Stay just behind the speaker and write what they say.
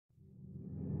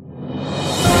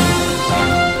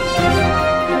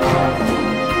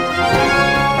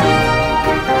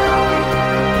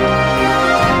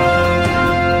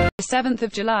7th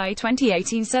of July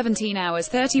 2018, 17 hours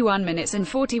 31 minutes and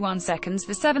 41 seconds.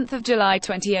 The 7th of July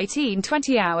 2018,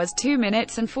 20 hours 2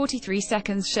 minutes and 43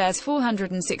 seconds. Shares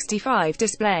 465.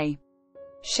 Display.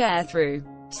 Sharethrough.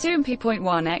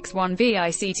 Soompi.1x1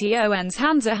 VICTON's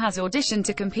Hanse has auditioned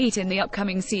to compete in the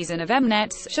upcoming season of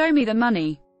Mnet's Show Me the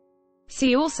Money.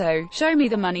 See also, Show Me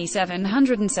the Money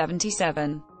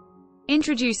 777.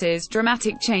 Introduces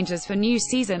dramatic changes for new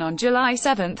season. On July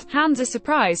 7th, Hanse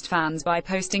surprised fans by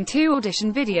posting 2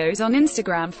 audition videos on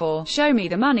Instagram for Show Me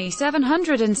the Money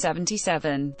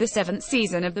 777, the 7th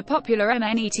season of the popular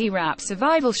MNET rap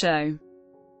survival show.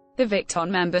 The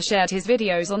VICTON member shared his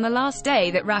videos on the last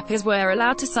day that rappers were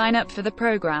allowed to sign up for the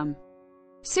program.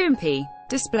 Soompi.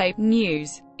 Display.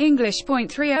 News.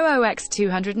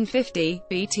 English.300x250,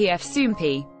 BTF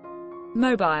Soompi.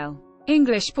 Mobile.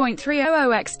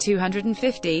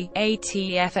 English.300x250,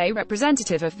 ATFA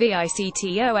representative of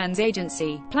VICTON's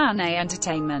agency, Plan A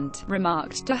Entertainment,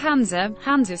 remarked to Hanse,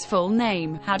 Hanse's full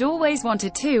name, had always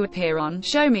wanted to appear on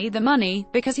Show Me the Money,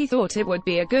 because he thought it would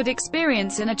be a good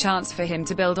experience and a chance for him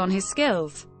to build on his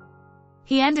skills.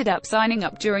 He ended up signing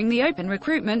up during the open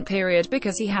recruitment period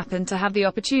because he happened to have the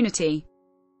opportunity.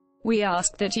 We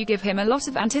asked that you give him a lot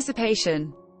of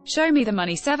anticipation. Show Me the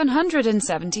Money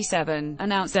 777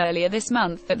 announced earlier this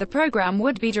month that the program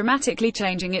would be dramatically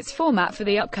changing its format for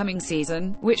the upcoming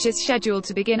season, which is scheduled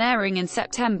to begin airing in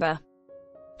September.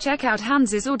 Check out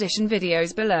Hanse's audition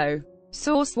videos below.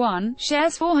 Source 1,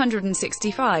 Shares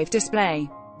 465. Display.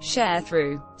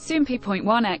 Sharethrough.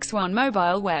 Soompi.1x1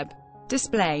 Mobile Web.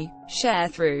 Display.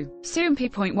 Sharethrough.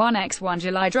 Soompi.1x1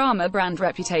 July Drama Brand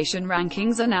Reputation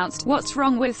Rankings announced What's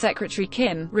Wrong with Secretary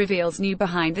Kim, reveals new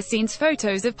behind-the-scenes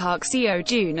photos of Park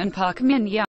Seo-joon and Park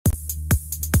Min-young.